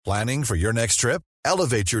Planning for your next trip?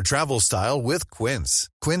 Elevate your travel style with Quince.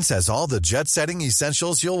 Quince has all the jet-setting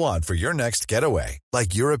essentials you'll want for your next getaway,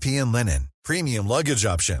 like European linen, premium luggage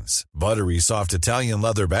options, buttery soft Italian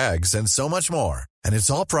leather bags, and so much more. And it's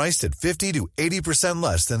all priced at 50 to 80%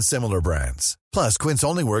 less than similar brands. Plus, Quince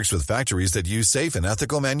only works with factories that use safe and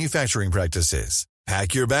ethical manufacturing practices.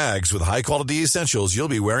 Pack your bags with high-quality essentials you'll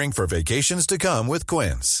be wearing for vacations to come with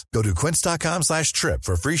Quince. Go to quince.com/trip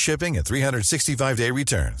for free shipping and 365-day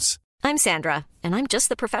returns. I'm Sandra, and I'm just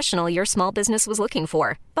the professional your small business was looking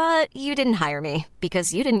for. But you didn't hire me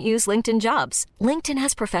because you didn't use LinkedIn Jobs. LinkedIn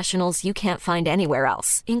has professionals you can't find anywhere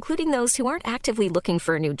else, including those who aren't actively looking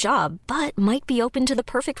for a new job, but might be open to the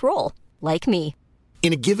perfect role, like me.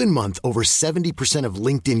 In a given month, over 70% of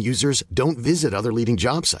LinkedIn users don't visit other leading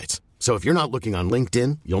job sites. So if you're not looking on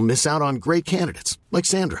LinkedIn, you'll miss out on great candidates like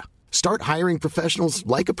Sandra. Start hiring professionals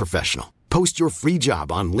like a professional. Post your free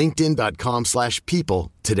job on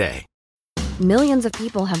linkedin.com/people today. Millions of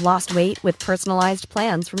people have lost weight with personalized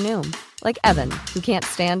plans from Noom, like Evan, who can't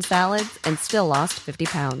stand salads and still lost 50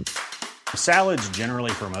 pounds. Salads generally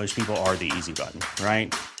for most people are the easy button,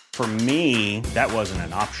 right? For me, that wasn't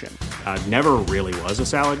an option. I never really was a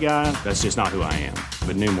salad guy. That's just not who I am.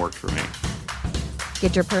 But Noom worked for me.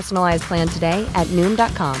 Get your personalized plan today at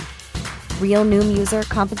Noom.com. Real Noom user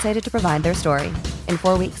compensated to provide their story. In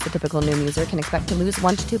 4 weeks, the typical Noom user can expect to lose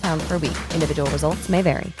 1 to 2 pounds per week. Individual results may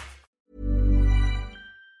vary.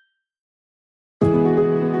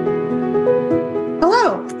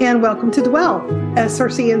 Hello, and welcome to Dwell, a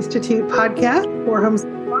Cersei Institute podcast for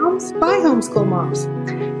homeschool moms by homeschool moms.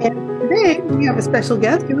 And today we have a special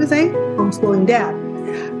guest who is a homeschooling dad.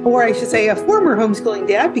 Or I should say a former homeschooling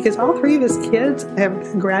dad, because all three of his kids have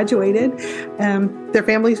graduated their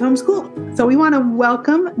family's homeschool. So we want to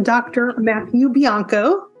welcome Dr. Matthew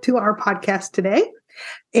Bianco to our podcast today.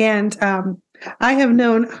 And I have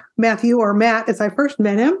known Matthew, or Matt, as I first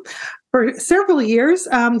met him, for several years.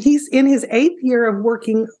 He's in his 8th year of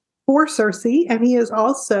working for Cersei, and he is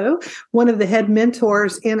also one of the head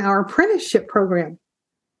mentors in our apprenticeship program.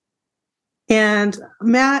 And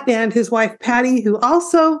Matt and his wife, Patty, who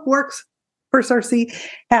also works for Cersei,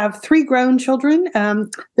 have 3 grown children.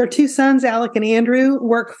 Their 2 sons, Alec and Andrew,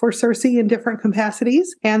 work for Cersei in different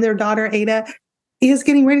capacities. And their daughter, Ada, is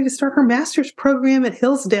getting ready to start her master's program at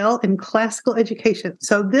Hillsdale in classical education.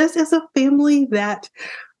 So this is a family that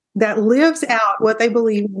lives out what they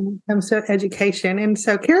believe when it comes to education. And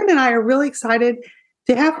so Karen and I are really excited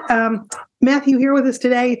to have Matthew here with us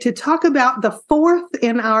today to talk about the 4th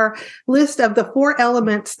in our list of the 4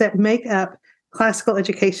 elements that make up classical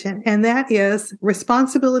education, and that is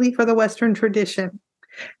responsibility for the Western tradition.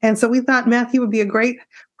 And so we thought Matthew would be a great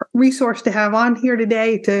resource to have on here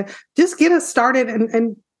today to just get us started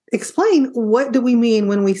and explain what do we mean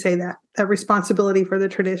when we say that responsibility for the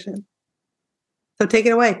tradition. So take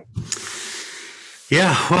it away.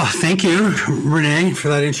 Yeah, well, thank you, Renee, for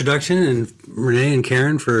that introduction, and Renee and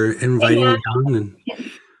Karen for inviting me on, and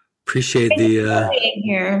appreciate the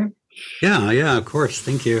here. Yeah, of course,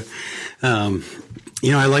 thank you. I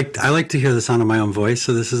like to hear the sound of my own voice,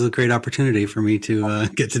 so this is a great opportunity for me to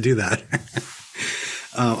get to do that.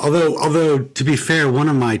 Although to be fair, one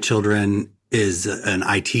of my children is an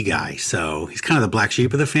IT guy, so he's kind of the black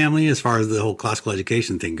sheep of the family as far as the whole classical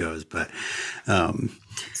education thing goes. But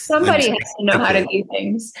somebody has to know how to do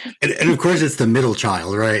things. And of course, it's the middle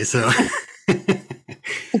child, right? So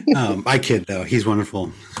my kid, though, he's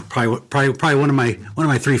wonderful. Probably one of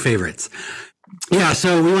my 3 favorites. Yeah.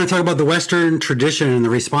 So we want to talk about the Western tradition and the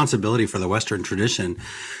responsibility for the Western tradition.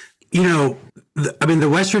 The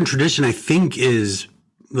Western tradition, I think, is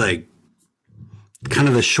like kind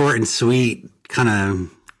of the short and sweet kind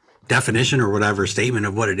of definition or whatever statement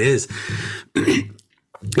of what it is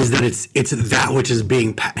that it's that which is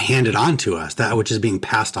being handed on to us, that which is being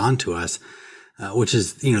passed on to us, which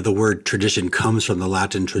is, the word tradition comes from the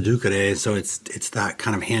Latin traducere. So it's that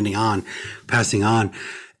kind of handing on, passing on.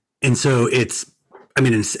 And so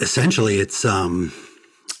essentially it's the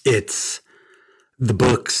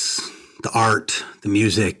books, the art, the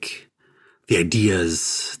music, the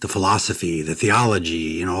ideas, the philosophy, the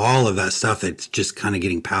theology, all of that stuff that's just kind of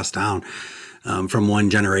getting passed down from one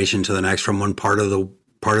generation to the next, from one part of the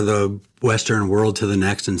Western world to the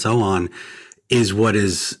next, and so on, is what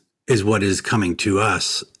is coming to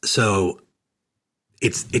us. So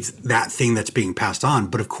it's that thing that's being passed on.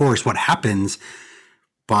 But of course, what happens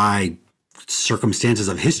by circumstances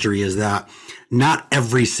of history is that not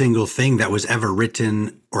every single thing that was ever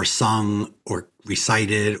written or sung or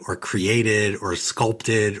recited or created or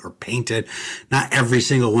sculpted or painted, not every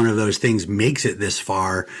single one of those things makes it this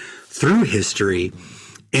far through history.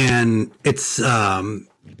 And it's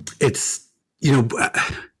it's,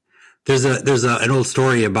 there's an old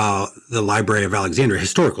story about the Library of Alexandria,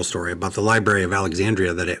 historical story about the Library of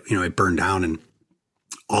Alexandria, that it burned down, and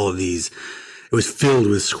all of these, it was filled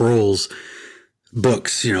with scrolls,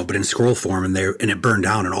 books, but in scroll form, and it burned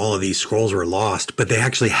down, and all of these scrolls were lost. But we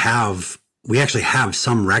actually have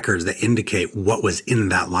some records that indicate what was in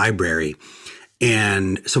that library.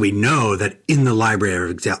 And so we know that in the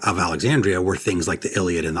Library of Alexandria were things like the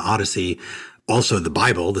Iliad and the Odyssey. Also, the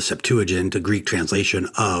Bible, the Septuagint, the Greek translation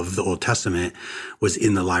of the Old Testament, was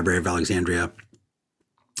in the Library of Alexandria.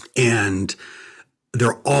 And there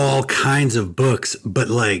are all kinds of books, but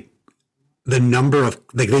they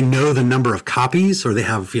know the number of copies, or they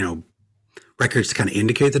have, records to kind of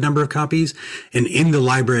indicate the number of copies. And in the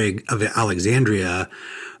Library of Alexandria,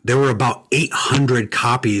 there were about 800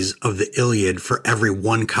 copies of the Iliad for every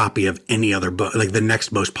one copy of any other book, like the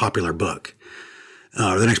next most popular book.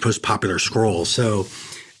 Or the next most popular scroll. So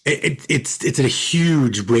it's a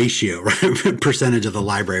huge ratio, right? Percentage of the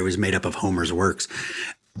library was made up of Homer's works.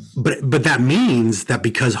 But that means that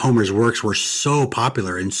because Homer's works were so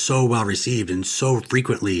popular and so well received and so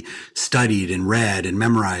frequently studied and read and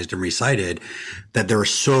memorized and recited, that there are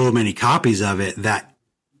so many copies of it that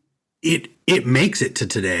it makes it to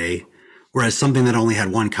today. Whereas something that only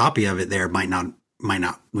had one copy of it there we might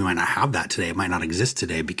not have that today. It might not exist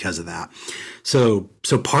today because of that. So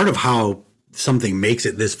part of how something makes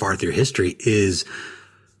it this far through history is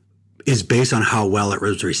based on how well it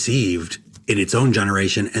was received in its own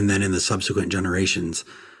generation, and then in the subsequent generations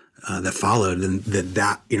that followed, and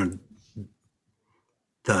that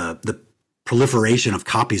the proliferation of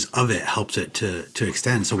copies of it helps it to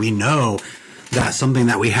extend. So we know that something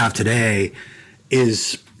that we have today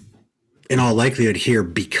is in all likelihood here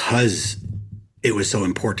because it was so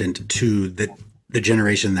important to the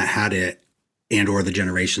generation that had it, and or the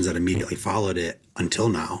generations that immediately followed it until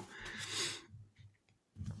now.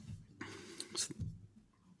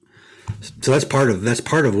 So that's part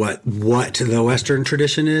of what the Western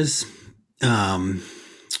tradition is.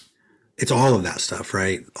 It's all of that stuff,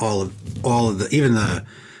 right? All of the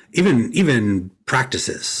even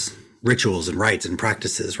practices, rituals and rites and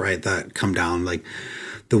practices, right? That come down, like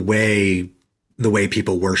the way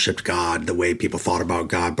people worshiped God, the way people thought about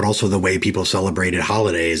God, but also the way people celebrated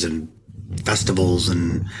holidays and festivals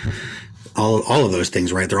and all of those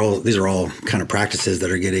things, right? These are all kind of practices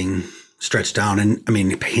that are getting stretched down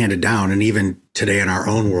and handed down. And even today in our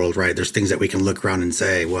own world, right, there's things that we can look around and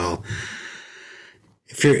say, well,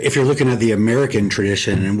 if you're looking at the American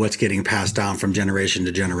tradition and what's getting passed down from generation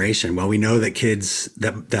to generation, well, we know that kids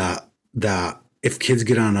that if kids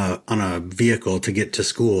get on a vehicle to get to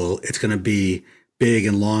school, it's going to be big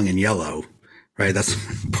and long and yellow, right? That's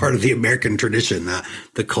part of the American tradition,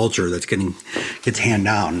 the culture that's gets handed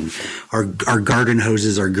down. Our garden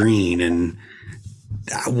hoses are green and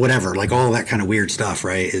whatever, like all that kind of weird stuff,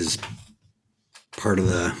 right, is part of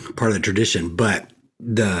the tradition. But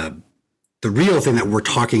the real thing that we're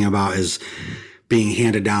talking about is being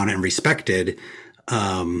handed down and respected.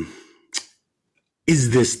 Is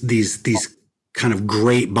these kind of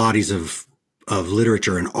great bodies of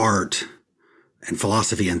literature and art and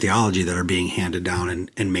philosophy and theology that are being handed down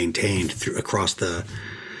and maintained across the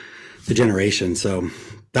generation. So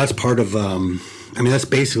that's part of, that's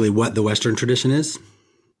basically what the Western tradition is.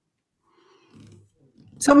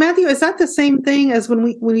 So Matthew, is that the same thing as when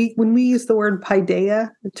we use the word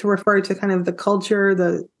paideia to refer to kind of the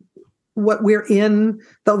culture, what we're in,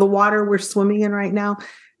 the water we're swimming in right now?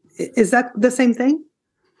 Is that the same thing?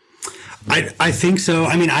 I think so.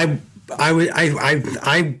 I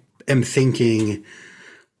am thinking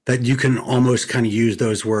that you can almost kind of use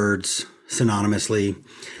those words synonymously.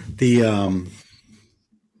 The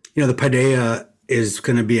paideia is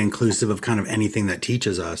going to be inclusive of kind of anything that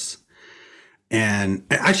teaches us. And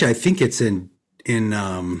actually, I think it's in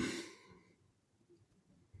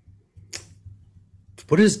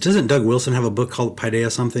doesn't Doug Wilson have a book called Paideia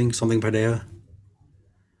something Paideia?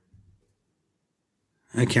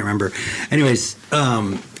 I can't remember. Anyways,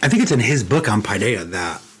 I think it's in his book on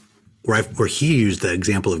Paideia where he used the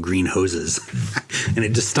example of green hoses, and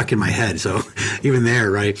it just stuck in my head. So even there,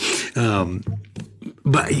 right?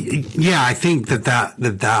 But yeah, I think that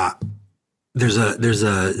there's a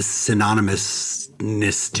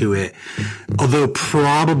synonymousness to it. Although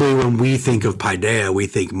probably when we think of Paideia, we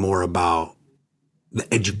think more about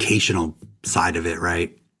the educational side of it,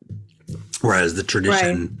 right? Whereas the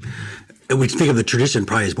tradition, right, we think of the tradition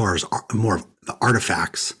probably as more of the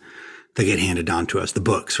artifacts that get handed down to us, the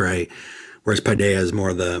books, right? Whereas Paideia is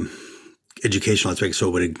more the educational aspect. So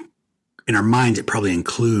it would in our minds, it probably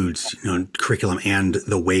includes, curriculum and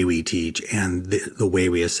the way we teach and the way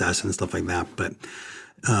we assess and stuff like that. But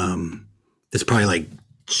it's probably like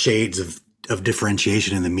shades of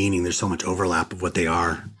differentiation in the meaning. There's so much overlap of what they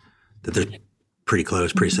are that they're pretty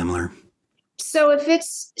close, pretty similar. So if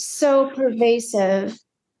it's so pervasive,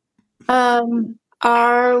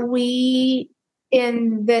 are we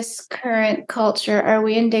in this current culture, are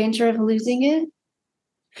we in danger of losing it?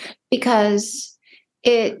 Because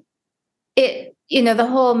the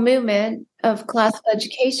whole movement of classical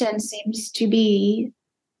education seems to be,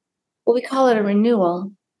 well, we call it a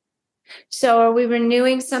renewal. So are we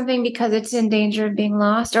renewing something because it's in danger of being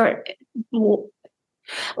lost? Or for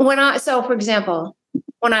example,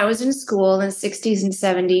 when I was in school in the 60s and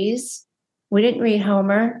 70s, we didn't read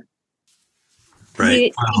Homer.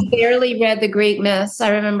 Right. We barely read the Greek myths. I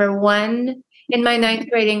remember in my 9th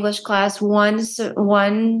grade English class,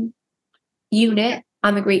 one unit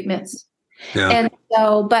on the Greek myths. Yeah. And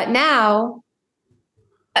so, but now,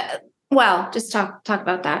 just talk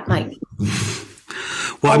about that, Mike.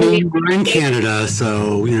 Well, I mean, we're in Canada,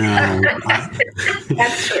 so,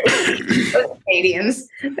 That's true. Those Canadians,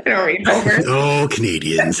 they don't read Homer. Oh,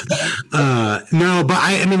 Canadians. No, but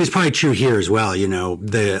I mean, it's probably true here as well.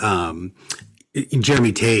 Jeremy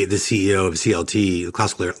Tate, the CEO of CLT, the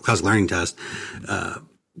Classical Learning Test,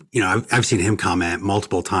 I've seen him comment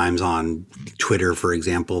multiple times on Twitter, for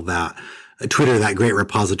example, that great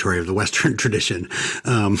repository of the Western tradition.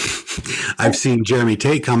 I've seen Jeremy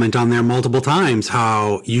Tate comment on there multiple times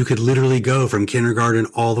how you could literally go from kindergarten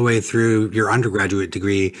all the way through your undergraduate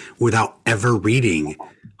degree without ever reading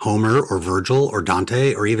Homer or Virgil or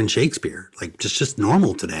Dante or even Shakespeare. Like just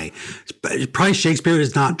normal today. Probably Shakespeare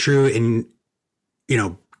is not true in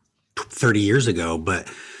 30 years ago, but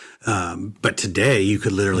today you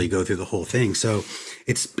could literally go through the whole thing. So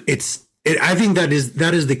I think that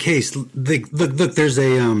is the case. Look,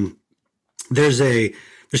 there's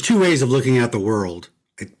two ways of looking at the world.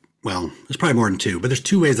 There's probably more than two, but there's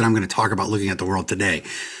two ways that I'm going to talk about looking at the world today.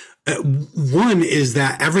 One is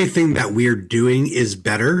that everything that we're doing is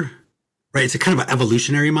better, right? It's a kind of an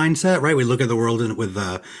evolutionary mindset, right? We look at the world with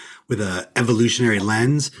a evolutionary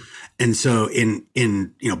lens. And so in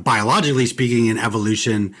biologically speaking, in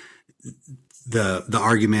evolution, the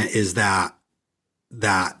argument is that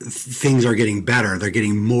things are getting better. They're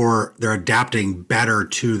getting more, they're adapting better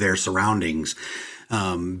to their surroundings.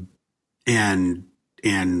 And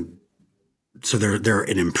so they're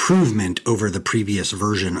an improvement over the previous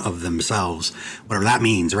version of themselves, whatever that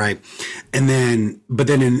means. Right. And then, but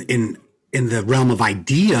then in the realm of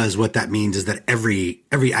ideas, what that means is that every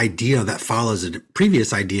idea that follows a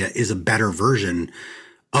previous idea is a better version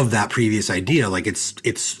of that previous idea. Like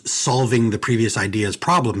it's solving the previous idea's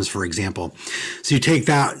problems, for example. So you take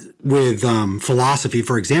that with philosophy,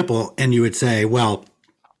 for example, and you would say, well,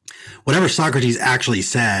 whatever Socrates actually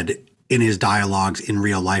said in his dialogues in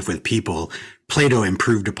real life with people, Plato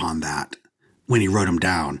improved upon that when he wrote them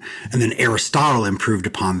down. And then Aristotle improved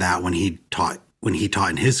upon that when he taught in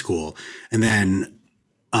his school. And then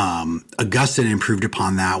Augustine improved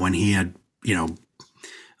upon that when he had,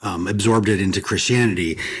 absorbed it into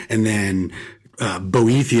Christianity. And then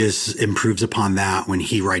Boethius improves upon that when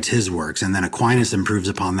he writes his works. And then Aquinas improves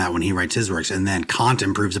upon that when he writes his works. And then Kant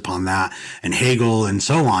improves upon that, and Hegel, and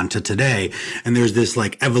so on to today. And there's this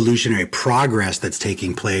like evolutionary progress that's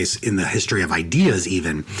taking place in the history of ideas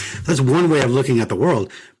even. That's one way of looking at the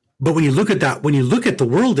world. But when you look at the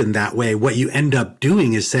world in that way, what you end up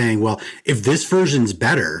doing is saying, well, if this version's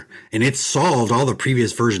better and it's solved all the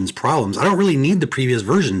previous version's problems, I don't really need the previous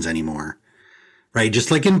versions anymore. Right?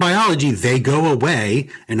 Just like in biology, they go away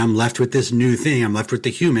and I'm left with this new thing. I'm left with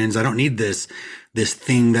the humans. I don't need this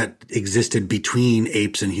thing that existed between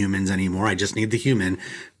apes and humans anymore. I just need the human.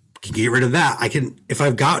 Can get rid of that. I can, if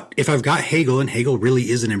I've got Hegel, and Hegel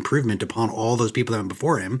really is an improvement upon all those people that went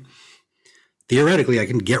before him, theoretically, I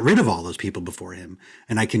can get rid of all those people before him,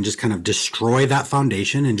 and I can just kind of destroy that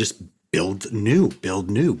foundation and just build new.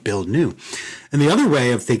 And the other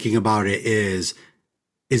way of thinking about it is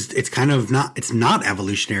it's kind of not, it's not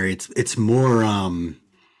evolutionary. It's more of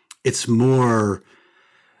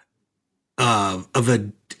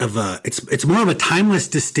a timeless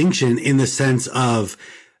distinction in the sense of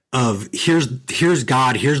here's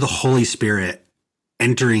God, here's the Holy Spirit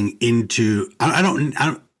entering into,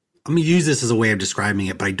 I'm going to use this as a way of describing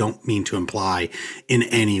it, but I don't mean to imply in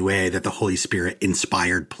any way that the Holy Spirit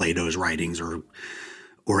inspired Plato's writings or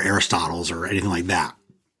Aristotle's or anything like that.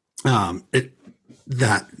 The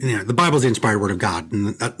Bible is the inspired word of God,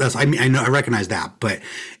 and I recognize that, but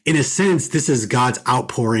in a sense, this is God's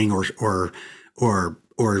outpouring or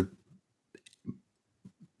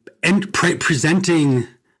and presenting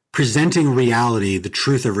reality, the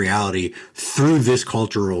truth of reality, through this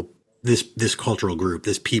cultural group,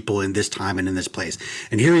 this people in this time and in this place.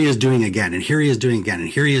 And here he is doing it again, and here he is doing it again, and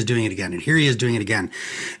here he is doing it again, and here he is doing it again.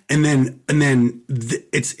 And then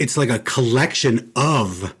it's like a collection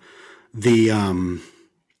of the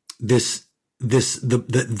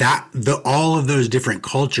all of those different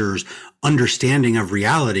cultures' understanding of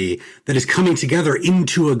reality that is coming together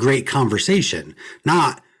into a great conversation.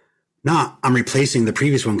 Not I'm replacing the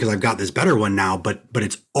previous one because I've got this better one now, but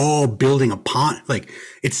it's all building upon, like,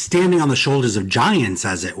 it's standing on the shoulders of giants,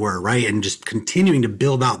 as it were, right? And just continuing to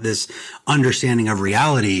build out this understanding of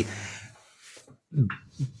reality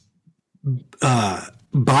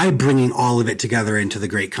by bringing all of it together into the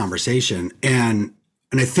great conversation. And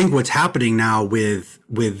I think what's happening now with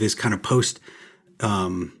this kind of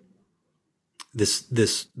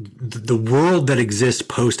the world that exists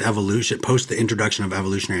post evolution, post the introduction of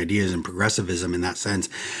evolutionary ideas and progressivism, in that sense,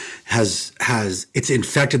 has it's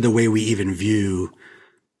infected the way we even view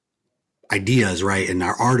ideas, right? And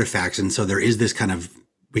our artifacts. And so there is this kind of,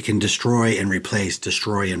 we can destroy and replace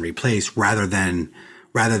rather than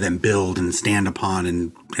build and stand upon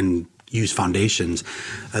and use foundations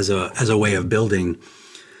as a way of building.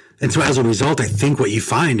 And so as a result, I think what you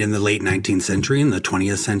find in the late 19th century and the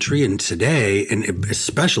 20th century and today, and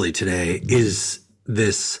especially today, is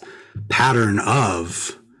this pattern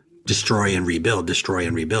of destroy and rebuild, destroy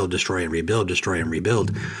and rebuild, destroy and rebuild, destroy and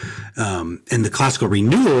rebuild. And the classical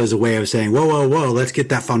renewal is a way of saying, whoa, let's get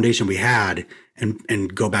that foundation we had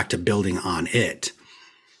and go back to building on it.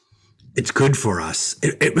 It's good for us.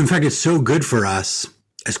 In fact, it's so good for us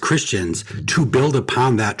as Christians to build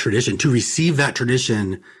upon that tradition, to receive that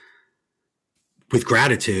tradition with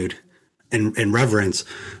gratitude and reverence,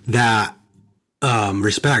 that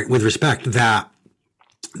respect that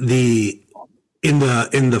in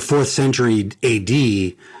the 4th century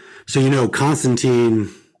AD, so Constantine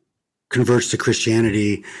converts to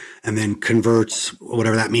Christianity and then converts,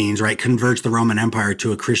 whatever that means, right? Converts the Roman Empire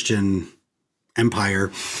to a Christian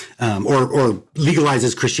empire, or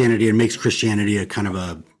legalizes Christianity and makes Christianity a kind of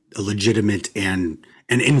a legitimate and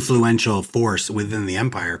an influential force within the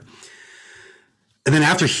empire. And then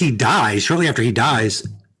shortly after he dies,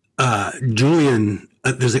 Julian,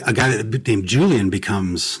 there's a guy named Julian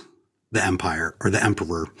becomes the empire or the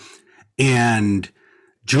emperor. And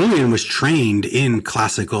Julian was trained in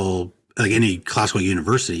classical, like any classical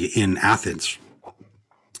university in Athens.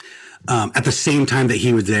 At the same time that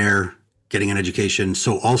he was there getting an education,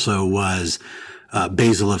 so also was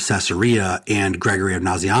Basil of Caesarea and Gregory of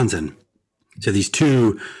Nazianzen. So these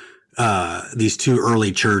two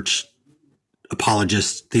early church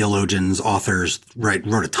apologists, theologians, authors, right,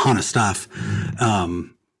 wrote a ton of stuff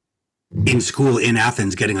in school in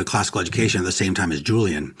Athens, getting a classical education at the same time as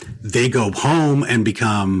Julian. They go home and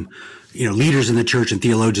become, leaders in the church and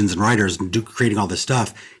theologians and writers and creating all this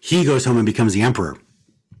stuff. He goes home and becomes the emperor.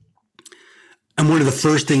 And one of the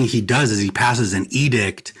first things he does is he passes an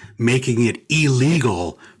edict making it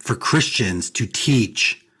illegal for Christians to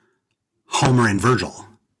teach Homer and Virgil,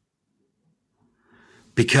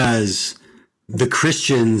 because the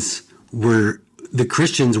Christians were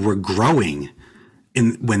growing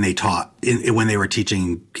when they were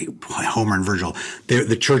teaching Homer and Virgil.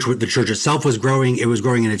 The church itself was growing. It was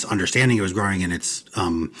growing in its understanding. It was growing in its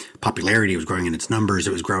popularity. It was growing in its numbers.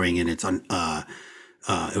 It was growing in its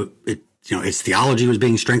its theology was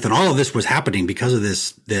being strengthened. All of this was happening because of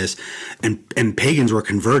this, and pagans were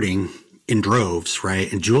converting in droves, right?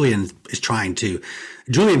 And Julian's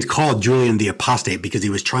called Julian the Apostate because he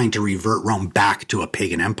was trying to revert Rome back to a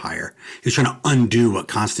pagan empire. He was trying to undo what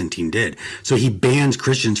Constantine did. So he bans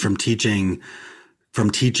Christians from teaching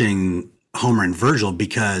Homer and Virgil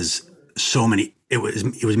because it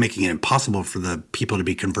was making it impossible for the people to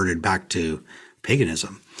be converted back to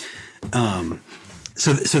paganism.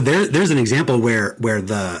 So there's an example where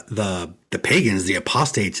the pagans, the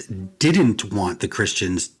apostates, didn't want the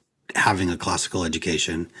Christians having a classical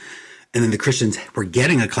education, and then the Christians were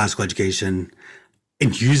getting a classical education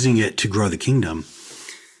and using it to grow the kingdom.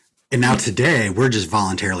 And now today, we're just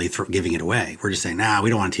voluntarily giving it away. We're just saying, we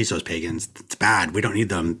don't want to teach those pagans. It's bad. We don't need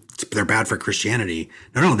them. They're bad for Christianity.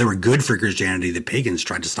 No, they were good for Christianity. The pagans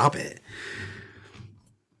tried to stop it.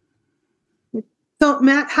 So,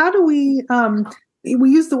 Matt, how do we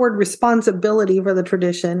use the word responsibility for the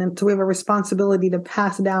tradition, and so we have a responsibility to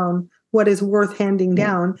pass down what is worth handing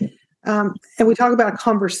down. And we talk about a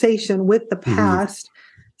conversation with the past.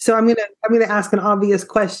 So I'm gonna ask an obvious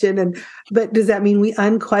question, but does that mean we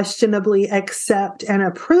unquestionably accept and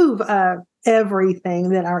approve of everything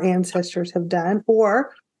that our ancestors have done,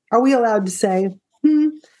 or are we allowed to say,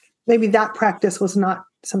 maybe that practice was not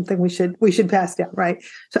something we should pass down, right?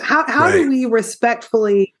 So how do we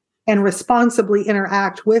respectfully and responsibly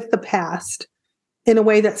interact with the past in a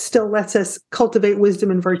way that still lets us cultivate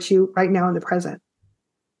wisdom and virtue right now in the present?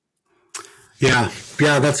 Yeah,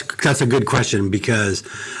 that's a good question, because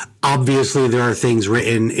obviously there are things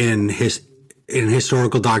written in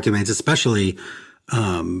historical documents, especially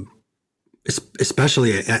in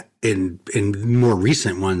more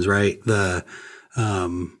recent ones, right? Those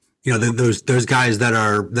guys that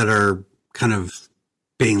are kind of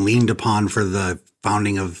being leaned upon for the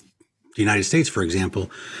founding of the United States, for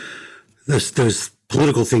example. Those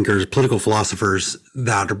political thinkers, political philosophers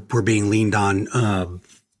that were being leaned on.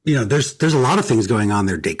 There's a lot of things going on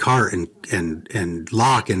there, Descartes and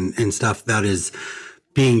Locke and stuff that is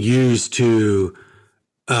being used to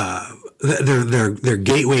their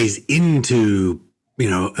gateways into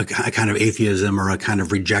a kind of atheism or a kind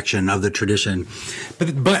of rejection of the tradition.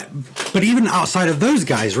 But even outside of those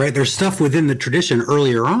guys, right? There's stuff within the tradition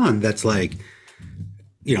earlier on that's like,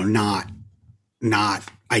 not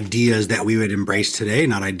ideas that we would embrace today,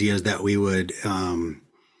 not ideas that we would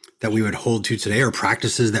hold to today, or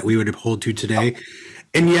practices that we would hold to today.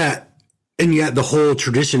 And yet the whole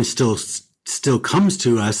tradition still comes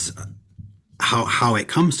to us how it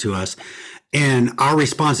comes to us. And our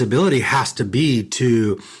responsibility has to be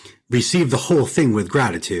to receive the whole thing with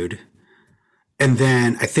gratitude. And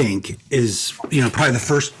then I think is, probably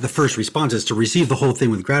the first response is to receive the whole thing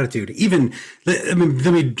with gratitude. Even, let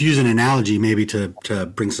me use an analogy maybe to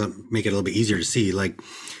make it a little bit easier to see. Like,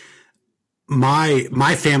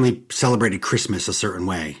 my family celebrated Christmas a certain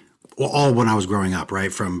way, all when I was growing up,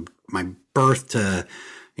 right? From my birth to,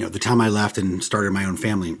 the time I left and started my own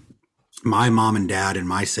family. My mom and dad and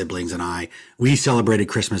my siblings and we celebrated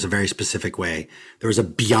Christmas a very specific way. There was a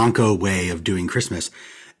Bianco way of doing Christmas.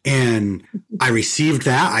 And I received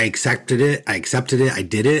that. I accepted it. I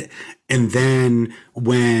did it. And then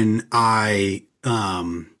when I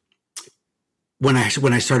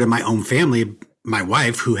started my own family, my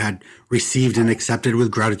wife, who had received and accepted with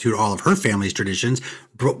gratitude all of her family's traditions,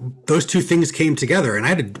 those two things came together, and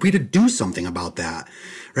we had to do something about that,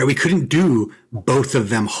 right? We couldn't do both of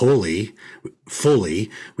them fully.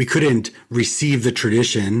 We couldn't receive the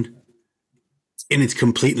tradition in its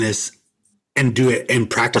completeness and do it and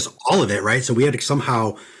practice all of it, right? So we had to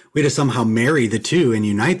somehow marry the two and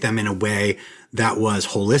unite them in a way that was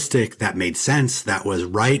holistic, that made sense, that was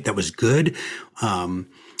right, that was good. And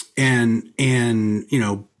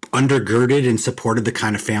undergirded and supported the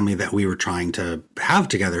kind of family that we were trying to have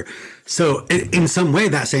together. So in some way,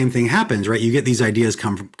 that same thing happens, right? You get these ideas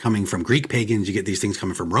coming from Greek pagans. You get these things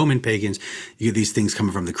coming from Roman pagans. You get these things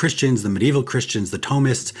coming from the Christians, the medieval Christians, the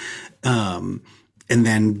Thomists, and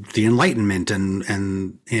then the Enlightenment and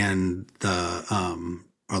the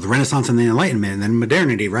Renaissance and the Enlightenment, and then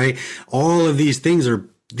modernity, right? All of these things are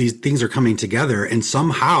coming together, and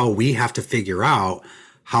somehow we have to figure out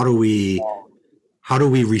how do we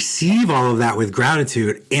receive all of that with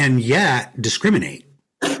gratitude and yet discriminate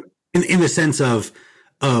in the sense of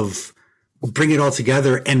bring it all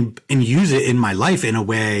together and use it in my life in a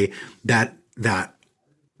way that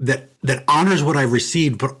honors what I've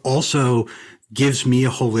received, but also gives me a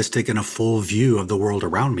holistic and a full view of the world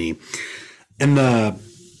around me. And to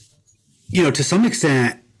some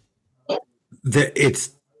extent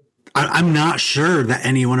I'm not sure that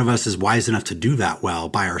any one of us is wise enough to do that well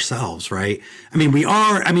by ourselves, right? We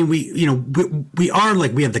are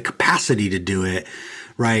like, we have the capacity to do it,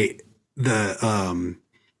 right?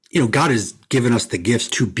 God has given us the gifts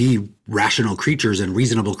to be rational creatures and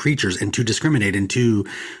reasonable creatures and to discriminate and to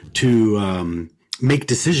make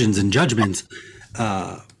decisions and judgments.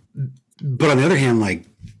 But on the other hand, like,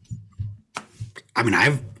 I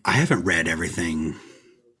haven't read everything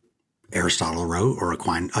Aristotle wrote or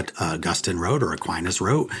Augustine wrote or Aquinas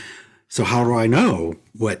wrote. So how do I know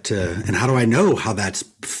and how do I know how that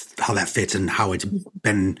fits and how it's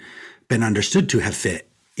been understood to have fit,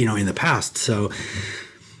 in the past. So,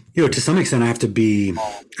 to some extent I have to be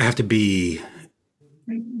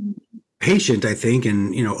patient, I think,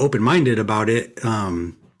 and, open-minded about it,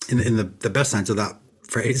 in the best sense of that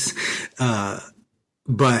phrase.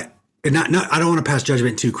 But not, I don't want to pass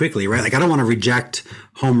judgment too quickly, right? Like, I don't want to reject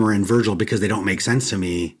Homer and Virgil because they don't make sense to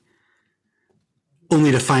me,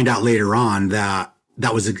 only to find out later on that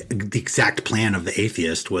was the exact plan of the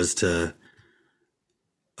atheist of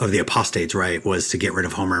the apostates, right? Was to get rid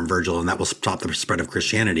of Homer and Virgil, and that will stop the spread of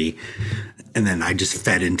Christianity. And then I just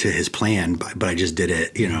fed into his plan, but I just did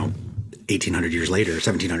it, 1,800 years later,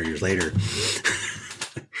 1,700 years later.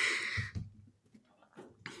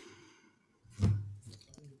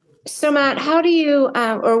 So So Matt, how do you,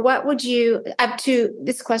 or what would you,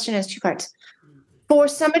 this question has two parts. For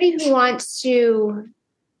somebody who wants to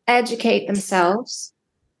educate themselves,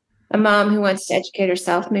 a mom who wants to educate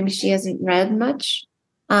herself, maybe she hasn't read much.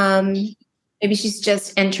 Maybe she's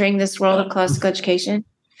just entering this world of classical education.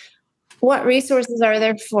 What resources are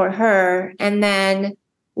there for her? And then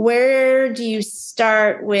where do you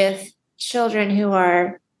start with children who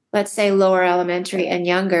are, let's say, lower elementary and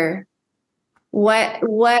younger? What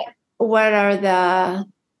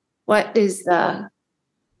is the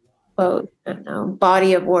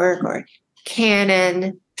body of work or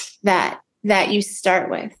canon that you start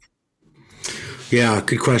with? Yeah,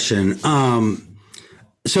 good question.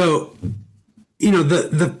 So,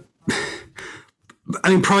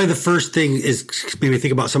 probably the first thing is maybe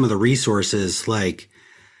think about some of the resources, like,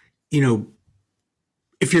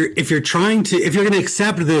 if you're going to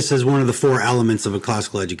accept this as one of the four elements of a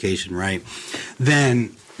classical education, right?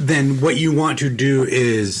 Then what you want to do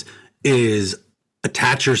is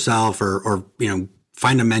attach yourself or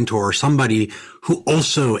find a mentor or somebody who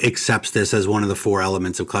also accepts this as one of the four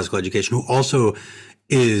elements of classical education, who also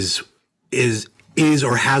is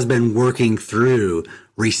or has been working through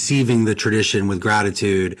receiving the tradition with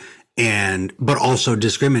gratitude but also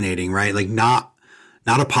discriminating, right? Like not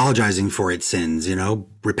apologizing for its sins,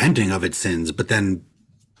 repenting of its sins, but then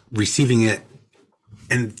receiving it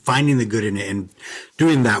and finding the good in it and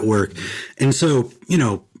doing that work. And so,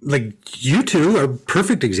 like you two are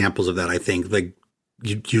perfect examples of that. I think like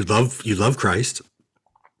you love Christ.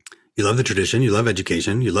 You love the tradition, you love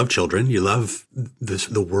education, you love children, you love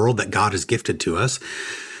the world that God has gifted to us.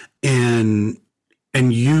 And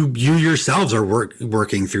you yourselves are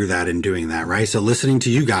working through that and doing that, right? So listening to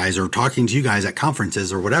you guys or talking to you guys at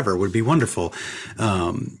conferences or whatever would be wonderful.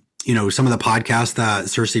 Some of the podcasts that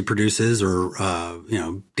Cersei produces or,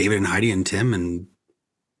 David and Heidi and Tim and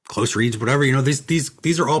Close Reads, whatever,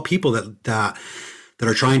 these are all people that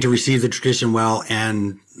are trying to receive the tradition well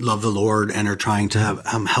and love the Lord and are trying to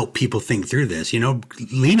help people think through this,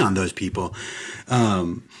 lean on those people,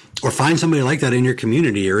 or find somebody like that in your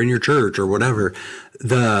community or in your church or whatever.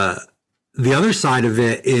 The other side of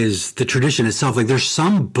it is the tradition itself. Like there's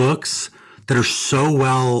some books that are so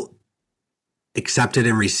well accepted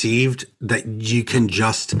and received that you can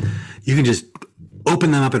just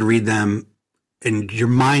open them up and read them, and your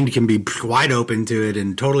mind can be wide open to it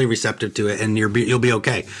and totally receptive to it, and you'll be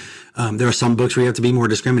okay. There are some books where you have to be more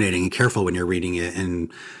discriminating and careful when you're reading it, and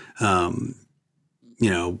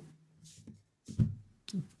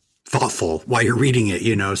thoughtful while you're reading it.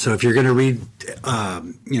 So if you're going to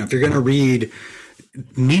read,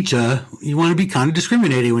 Nietzsche, you want to be kind of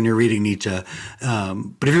discriminating when you're reading Nietzsche.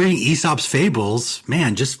 But if you're reading Aesop's Fables,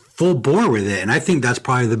 man, just full bore with it. And I think that's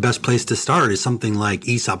probably the best place to start is something like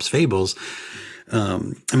Aesop's Fables.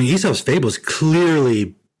 Aesop's Fables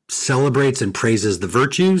clearly celebrates and praises the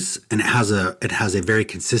virtues, and it has a very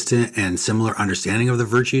consistent and similar understanding of the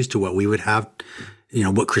virtues to what we would have,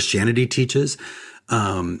 what Christianity teaches.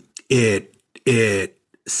 It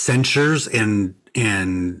censures and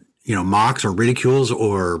mocks or ridicules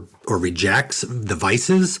or rejects the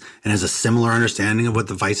vices and has a similar understanding of what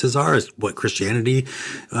the vices are as what Christianity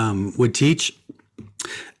would teach.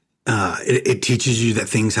 It teaches you that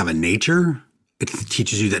things have a nature. It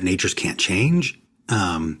teaches you that natures can't change.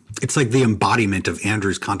 It's like the embodiment of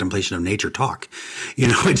Andrew's contemplation of nature talk.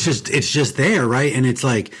 It's just there, right? And it's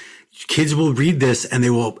like kids will read this and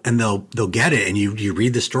they'll get it. And you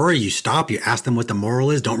read the story, you stop, you ask them what the moral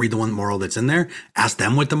is. Don't read the one moral that's in there. Ask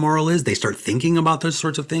them what the moral is. They start thinking about those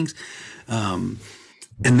sorts of things.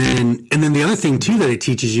 And then the other thing too that it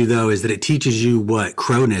teaches you though is that it teaches you what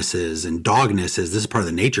crowness is and dogness is. This is part of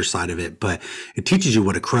the nature side of it, but it teaches you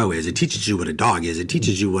what a crow is. It teaches you what a dog is. It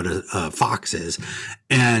teaches you what a fox is,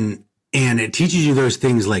 and it teaches you those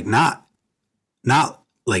things like not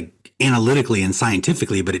like analytically and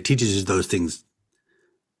scientifically, but it teaches you those things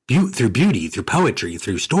through beauty, through poetry,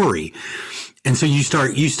 through story, and so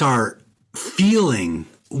you start feeling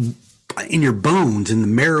in your bones, in the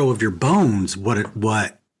marrow of your bones, what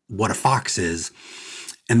a fox is.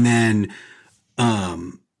 And then,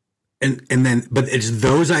 but it's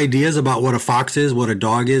those ideas about what a fox is, what a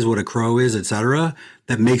dog is, what a crow is, etc.,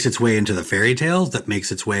 that makes its way into the fairy tales, that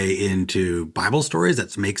makes its way into Bible stories,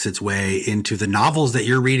 that makes its way into the novels that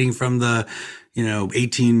you're reading from the,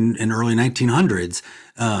 18 and early 1900s.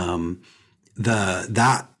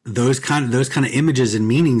 Those kind of images and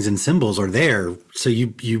meanings and symbols are there. So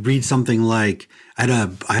you read something like, I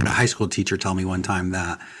had a high school teacher tell me one time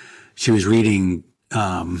that she was reading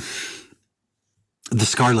The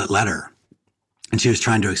Scarlet Letter, and she was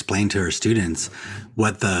trying to explain to her students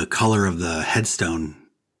what the color of the headstone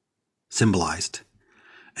symbolized.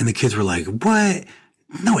 And the kids were like, what?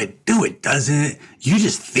 No, it doesn't. You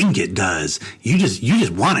just think it does. You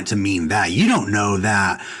just want it to mean that. You don't know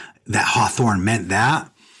that Hawthorne meant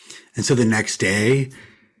that. And so the next day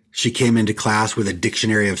she came into class with a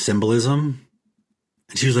dictionary of symbolism.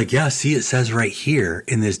 And she was like, yeah, see, it says right here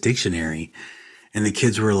in this dictionary. And the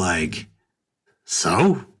kids were like,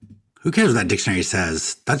 so? Who cares what that dictionary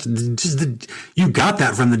says? That's just you got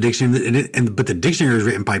that from the dictionary. But the dictionary was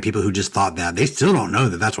written by people who just thought that. They still don't know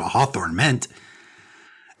that that's what Hawthorne meant.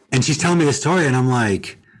 And she's telling me the story, and I'm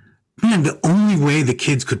like, man, the only way the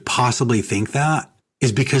kids could possibly think that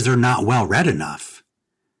is because they're not well read enough.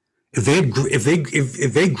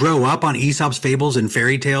 If they grow up on Aesop's fables and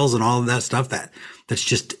fairy tales and all of that stuff that's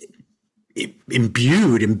just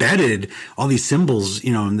embedded, all these symbols,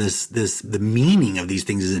 you know, and the meaning of these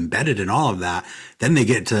things is embedded in all of that. Then they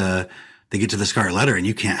get to the Scarlet Letter, and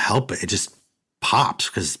you can't help it. It just pops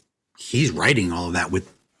because he's writing all of that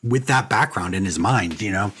with that background in his mind,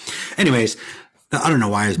 you know. Anyways, I don't know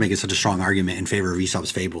why I was making such a strong argument in favor of Aesop's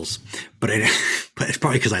fables, but it's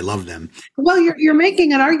probably because I love them. Well, you're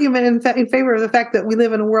making an argument in favor of the fact that we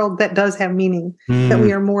live in a world that does have meaning, that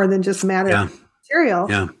we are more than just matter material.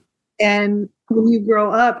 Yeah. And when you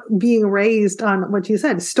grow up being raised on what you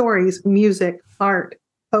said, stories, music, art,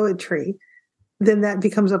 poetry, then that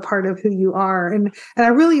becomes a part of who you are. And I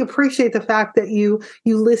really appreciate the fact that you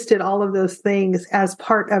listed all of those things as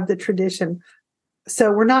part of the tradition.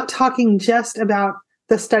 So we're not talking just about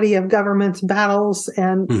the study of governments, battles,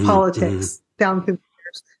 and politics down through the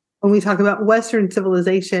years. When we talk about Western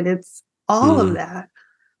civilization, it's all of that.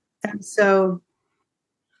 And so,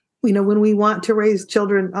 you know, when we want to raise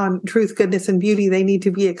children on truth, goodness, and beauty, they need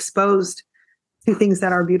to be exposed to things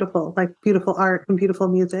that are beautiful, like beautiful art and beautiful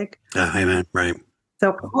music. Amen. Right.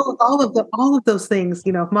 So all of those things,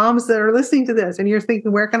 you know, moms that are listening to this and you're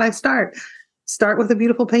thinking, where can I start? Start with a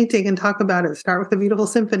beautiful painting and talk about it. Start with a beautiful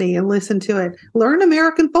symphony and listen to it. Learn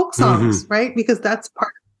American folk songs, right? Because that's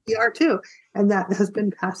part of the art too. And that has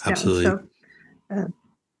been passed down. So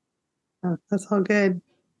that's all good.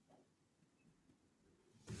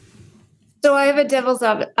 So I have a devil's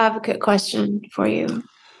advocate question for you.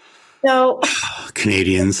 So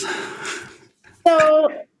Canadians. So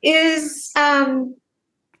is the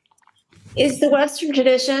Western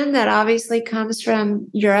tradition that obviously comes from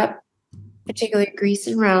Europe, particularly Greece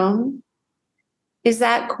and Rome, is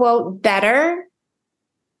that, quote, better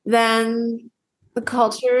than the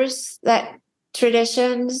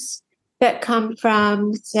traditions that come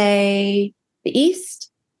from, say, the East?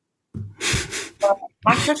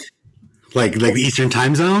 Like the Eastern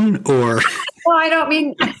time zone, or? Well, I don't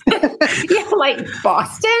mean like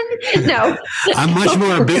Boston. No, I'm much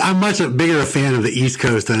bigger a fan of the East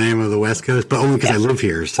Coast than I am of the West Coast, but only because I live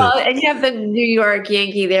here. So, and you have the New York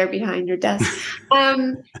Yankee there behind your desk.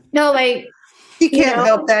 No, like you can't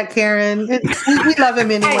help that, Karen. We love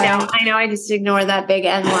him anyway. I know. I just ignore that big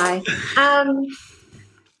NY.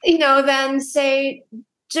 Then say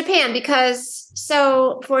Japan, because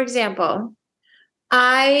for example.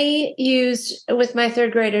 I used, with my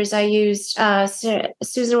third graders,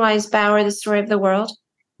 Susan Wise Bauer, The Story of the World.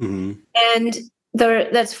 Mm-hmm. And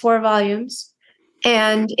that's 4 volumes.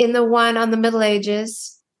 And in the one on the Middle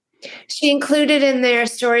Ages, she included in there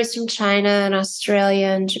stories from China and Australia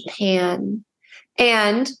and Japan.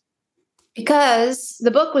 And because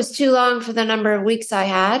the book was too long for the number of weeks I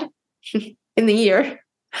had in the year,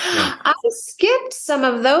 I skipped some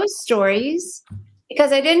of those stories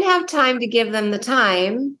because I didn't have time to give them the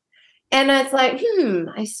time. And it's like,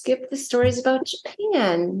 I skipped the stories about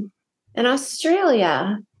Japan and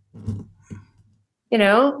Australia. You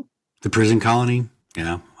know? The prison colony?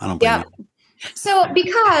 Yeah, I don't blame you. So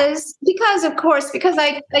because of course, because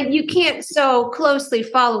you can't so closely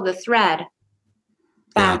follow the thread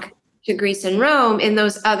back to Greece and Rome in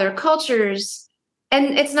those other cultures.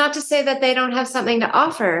 And it's not to say that they don't have something to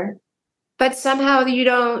offer, but somehow you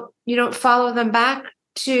don't follow them back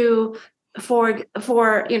to for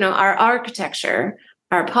our architecture,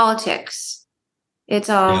 our politics. It's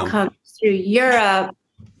all comes through Europe,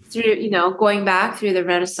 through going back through the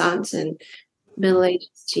Renaissance and Middle Ages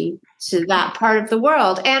to that part of the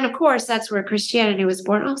world. And of course that's where Christianity was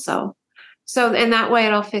born also. So in that way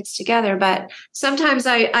it all fits together. But sometimes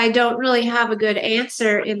I don't really have a good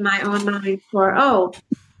answer in my own mind for,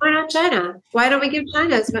 why not China? Why don't we give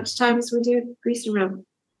China as much time as we do Greece and Rome?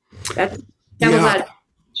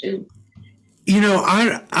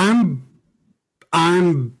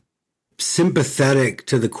 I'm sympathetic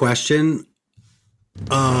to the question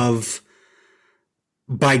of,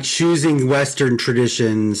 by choosing Western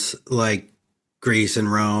traditions like Greece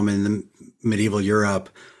and Rome and the medieval Europe,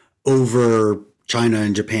 over China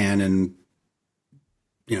and Japan and,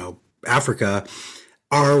 Africa,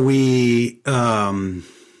 are we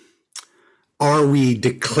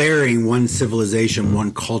declaring one civilization,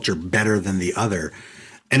 one culture better than the other?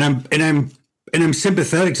 And I'm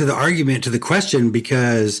sympathetic to the argument, to the question,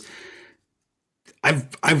 because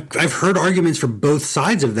I've heard arguments for both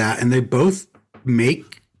sides of that, and they both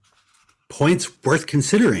make points worth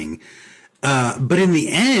considering. But in the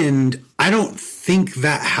end, I don't think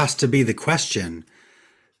that has to be the question,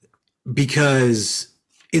 because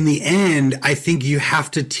in the end, I think you have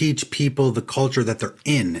to teach people the culture that they're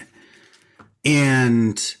in.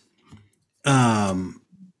 And,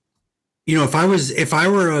 if I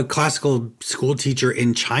were a classical school teacher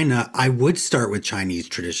in China, I would start with Chinese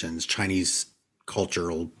traditions, Chinese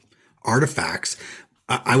cultural artifacts.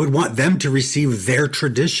 I would want them to receive their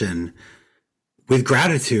tradition with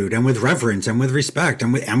gratitude and with reverence and with respect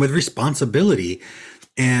and with responsibility.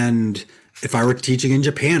 And if I were teaching in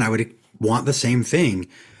Japan, I would want the same thing.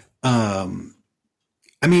 To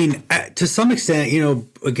some extent,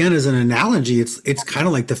 again, as an analogy, it's kind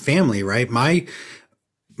of like the family, right?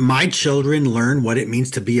 My children learn what it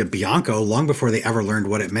means to be a Bianco long before they ever learned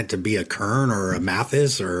what it meant to be a Kern or a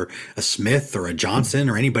Mathis or a Smith or a Johnson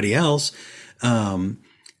or anybody else.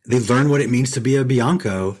 They learn what it means to be a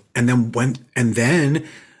Bianco, and then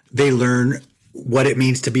they learn what it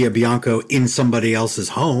means to be a Bianco in somebody else's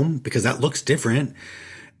home, because that looks different.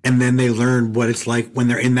 And then they learn what it's like when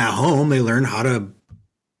they're in that home. They learn how to,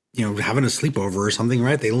 having a sleepover or something,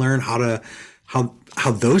 right? They learn how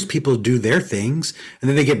those people do their things, and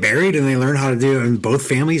then they get married and they learn how to do it in both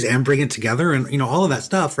families and bring it together, and all of that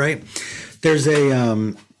stuff, right? There's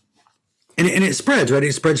and it spreads, right?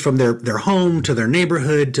 It spreads from their home to their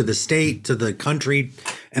neighborhood to the state to the country,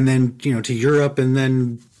 and then to Europe, and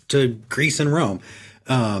then to Greece and Rome.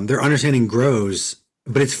 Their understanding grows,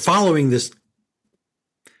 but it's following this.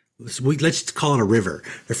 Let's call it a river.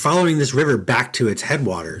 They're following this river back to its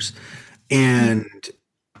headwaters, and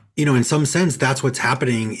in some sense, that's what's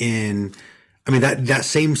happening that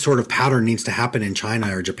same sort of pattern needs to happen in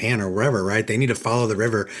China or Japan or wherever, right? They need to follow the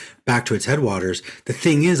river back to its headwaters. The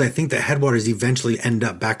thing is, I think that headwaters eventually end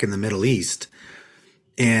up back in the Middle East,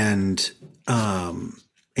 and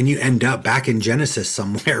you end up back in Genesis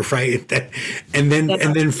somewhere, right? And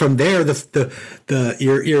then from there,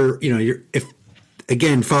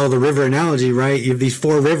 Again, follow the river analogy, right? You have these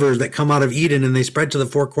 4 rivers that come out of Eden and they spread to the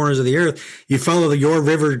 4 corners of the earth. You follow your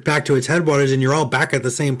river back to its headwaters and you're all back at the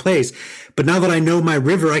same place. But now that I know my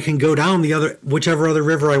river, I can go down whichever other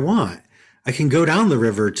river I want. I can go down the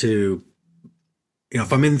river to,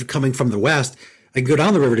 if I'm coming from the West, I can go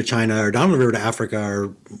down the river to China or down the river to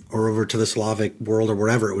Africa or over to the Slavic world or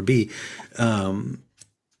wherever it would be.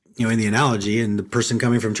 In the analogy, and the person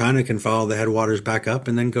coming from China can follow the headwaters back up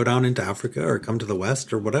and then go down into Africa or come to the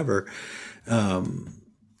West or whatever.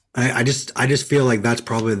 I just feel like that's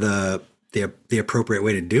probably the appropriate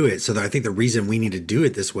way to do it. So that I think the reason we need to do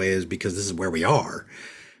it this way is because this is where we are.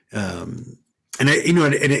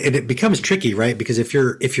 It becomes tricky, right? Because if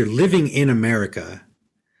you're living in America,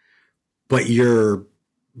 but you're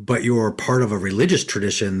part of a religious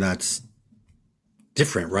tradition that's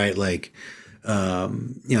different, right? Like,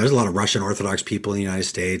 there's a lot of Russian Orthodox people in the United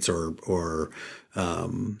States or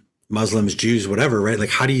Muslims, Jews, whatever, right?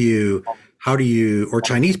 Like, how do you, or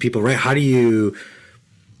Chinese people, right? How do you,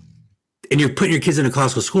 and you're putting your kids in a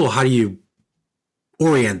classical school, how do you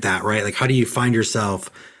orient that, right? Like, how do you find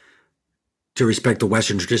yourself to respect the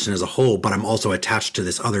Western tradition as a whole, but I'm also attached to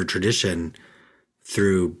this other tradition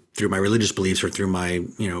through my religious beliefs or through my,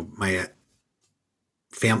 my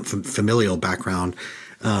familial background.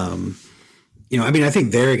 I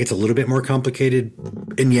think there it gets a little bit more complicated,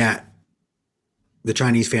 and yet the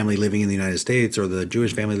Chinese family living in the United States or the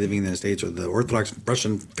Jewish family living in the United States or the Orthodox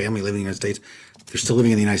Russian family living in the United States, they're still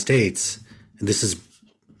living in the United States. And this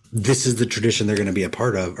is the tradition they're going to be a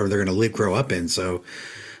part of, or they're going to grow up in,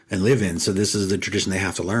 and live in. So this is the tradition they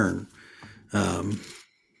have to learn. But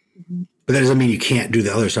that doesn't mean you can't do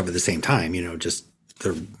the other stuff at the same time, just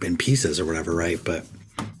they're in pieces or whatever. Right. But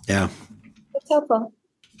yeah. That's helpful.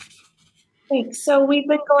 Thanks. So we've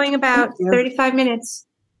been going about 35 minutes.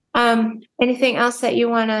 Anything else that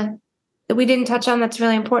that we didn't touch on that's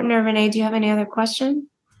really important, or Renee, do you have any other question?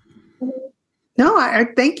 No, I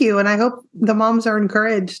thank you. And I hope the moms are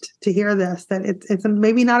encouraged to hear this, that it's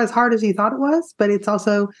maybe not as hard as you thought it was, but it's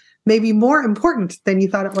also maybe more important than you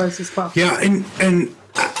thought it was as well. Yeah. And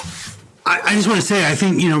I just want to say, I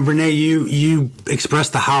think, Renee, you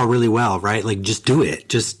expressed the how really well, right? Like, just do it.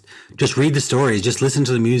 Just read the stories. Just listen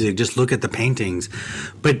to the music. Just look at the paintings.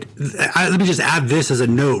 But let me just add this as a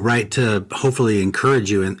note, right, to hopefully encourage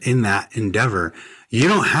you in that endeavor. You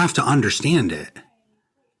don't have to understand it.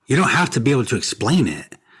 You don't have to be able to explain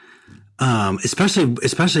it. Especially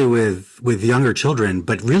with younger children,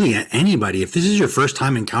 but really anybody. If this is your first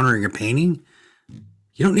time encountering a painting,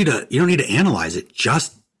 you don't need to analyze it.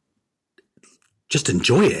 Just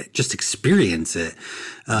enjoy it. Just experience it.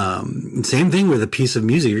 Same thing with a piece of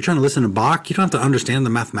music. You're trying to listen to Bach. You don't have to understand the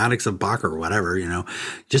mathematics of Bach or whatever.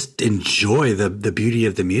 Just enjoy the beauty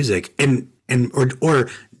of the music. Or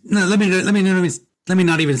no, let me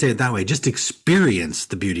not even say it that way. Just experience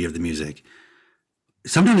the beauty of the music.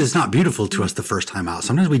 Sometimes it's not beautiful to us the first time out.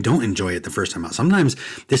 Sometimes we don't enjoy it the first time out. Sometimes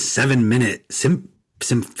this 7-minute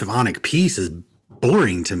symphonic piece is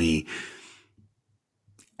boring to me.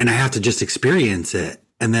 And I have to just experience it.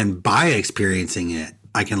 And then by experiencing it,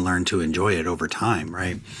 I can learn to enjoy it over time,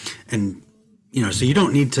 right? And, so you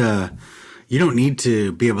don't need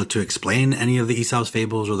to be able to explain any of the Aesop's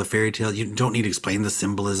fables or the fairy tales. You don't need to explain the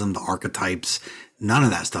symbolism, the archetypes, none of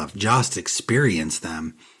that stuff. Just experience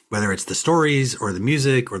them, whether it's the stories or the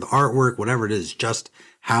music or the artwork, whatever it is. Just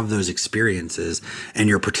have those experiences, and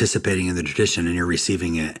you're participating in the tradition, and you're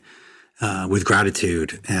receiving it with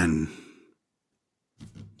gratitude and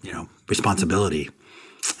responsibility.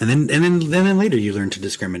 And then later you learn to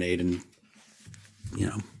discriminate and.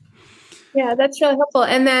 Yeah, that's really helpful.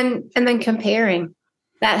 And then comparing.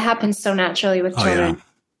 That happens so naturally with children.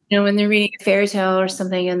 Yeah. When they're reading a fairy tale or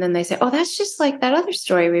something, and then they say, "Oh, that's just like that other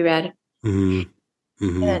story we read." Mm-hmm.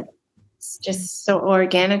 Mm-hmm. And it's just so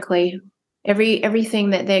organically. Everything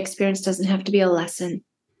that they experience doesn't have to be a lesson.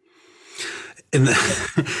 And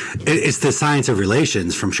it's the science of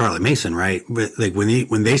relations from Charlotte Mason, right? Like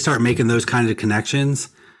when they start making those kinds of connections,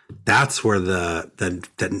 that's where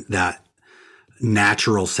that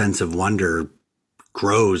natural sense of wonder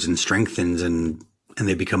grows and strengthens, and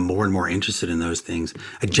they become more and more interested in those things.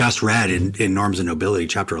 I just read in Norms and Nobility,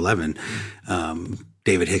 chapter 11,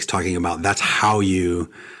 David Hicks talking about that's how you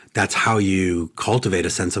cultivate a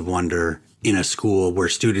sense of wonder in a school where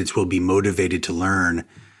students will be motivated to learn,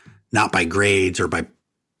 not by grades or by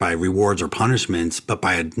rewards or punishments, but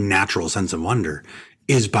by a natural sense of wonder,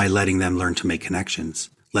 is by letting them learn to make connections,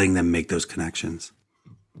 letting them make those connections.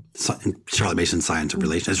 Charlotte Mason's Science of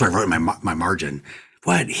Relations. That's what I wrote in my margin.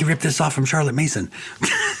 What? He ripped this off from Charlotte Mason.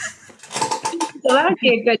 So that would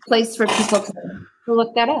be a good place for people to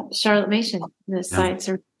look that up. Charlotte Mason, the Science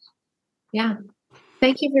of. Yeah.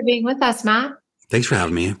 Thank you for being with us, Matt. Thanks for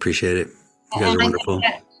having me. Appreciate it. You guys are wonderful.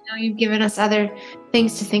 You've given us other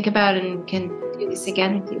things to think about, and can do this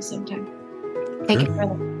again with you sometime. Thank you for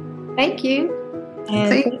that. Thank you. And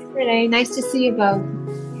thanks, Renee. Nice to see you both.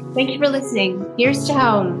 Thank you for listening. Here's to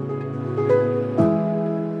home.